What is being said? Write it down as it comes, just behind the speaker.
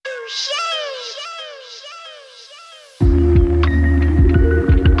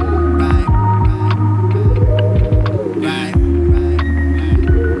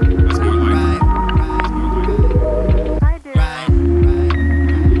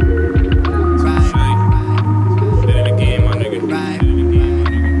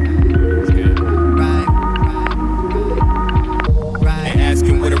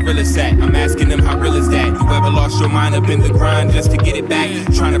I'm asking them how real is that? You ever lost your mind up in the grind just to get it back?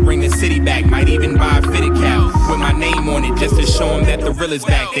 Trying to bring the city back, might even buy a fitted cap with my name on it just to show them that the real is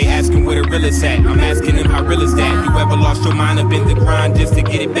back. They asking where the real is at. I'm asking them how real is that? You ever lost your mind up in the grind just to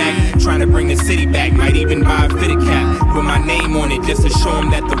get it back? Trying to bring the city back, might even buy a fitted cap with my name on it just to show them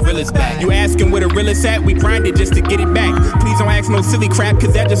that the real is back. You asking where the real is at? We grind it just to get it back. Please don't ask no silly crap,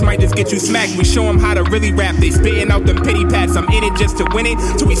 cause that just might just get you smacked. We show them how to really rap. They spitting out them pity pats. I'm in it just to win it,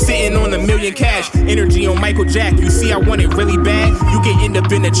 till we sitting on $1 million cash. Energy on Michael Jack. You see I want it really bad. You can end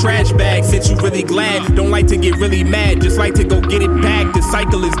up in a trash bag since you really glad. Don't like to get really mad, just like to go get it back. The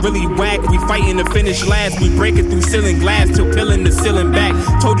cycle is really whack. We fighting to finish last. We break it through ceiling glass till peeling the ceiling back.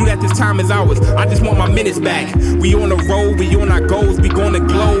 Told you that this time is ours. I just want my minutes back. We on the road, we on our goals, we gonna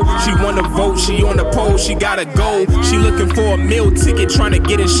glow. She wanna vote, she on the pole, she gotta go. She looking for a meal ticket, trying to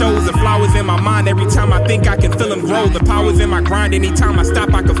get in shows. The flowers in my mind every time I think I can feel them grow. The power's in my grind, anytime I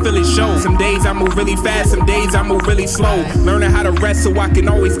stop I can feel it show. Some days I move really fast, some days I move really slow. Learning how to rest so I can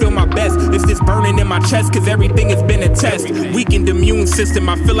always feel my best. It's this burning in my chest cause everything has been a test. Weakened immune system,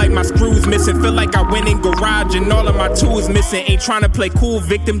 I feel like my screws missing. Feel like I went in garage and all of my tools missing. Ain't trying to play cool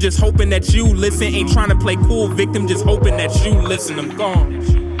victim, just hoping that you listen. Ain't trying to play cool victim, just hoping that you listen. I'm gone.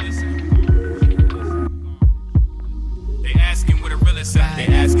 They asking where the real is at. They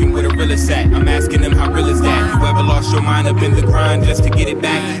asking where the real is at. I'm asking them how real is that? You ever lost your mind up in the grind just to get it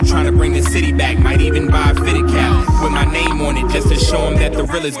back? Trying to bring the city back, might even buy a fitted cap with my name on it just to show them that the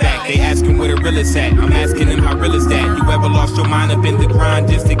real is back. They asking where the real is at. I'm asking them how real is that? You ever lost your mind up in the grind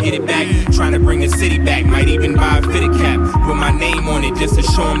just to get it back? Trying to bring the city back, might even buy a fitted cap with my name on it just to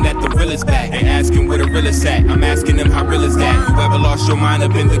show them that the real is back. They asking where the real is at. I'm asking them how real is that? You ever lost your mind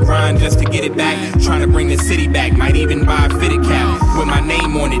up in the grind just to get it back? Trying to bring the city back, might even buy a fitted cap with my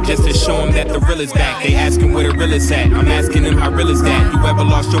name on it just to show them that the real is back. They asking where the real is at. I'm asking them how real is that? You ever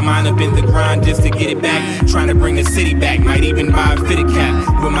lost your mind up in the grind just to get it back? Trying to bring the city back, might even buy a fitted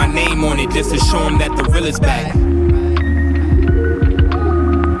cap with my name on it just to show them that the real is back.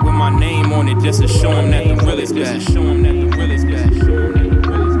 With my name on it just to show them that the real is back. Show them that the real is back.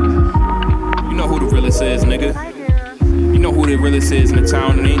 You know who the realest is, nigga. You know who the realest is in the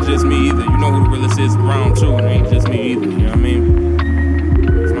town, and it ain't just me either. You know who the realest is around too, and it ain't just me either. You know what I mean?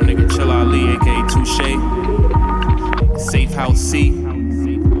 It's my nigga Chill Ali, aka Touche, Safe House C,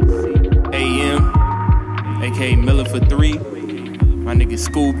 AM, aka Miller for 3. My nigga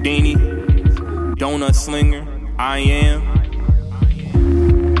Scoop Deanie, Donut Slinger, I Am,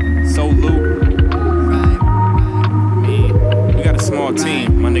 So Luke. Man, we got a small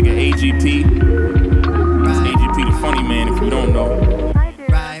team. My nigga AGP. The funny man, if you don't know. You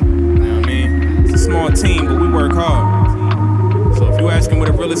know what I mean? It's a small team, but we work hard. So if you asking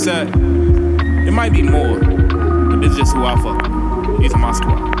where the real is at, it might be more, but this is just who I fuck with. These are my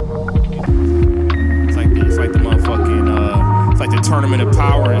squad. It's like the motherfucking, it's like the tournament of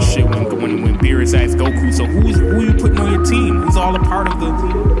power and shit when Beerus asks Goku, so who you putting on your team? Who's all a part of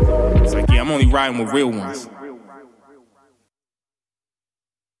the? It's like, yeah, I'm only riding with real ones.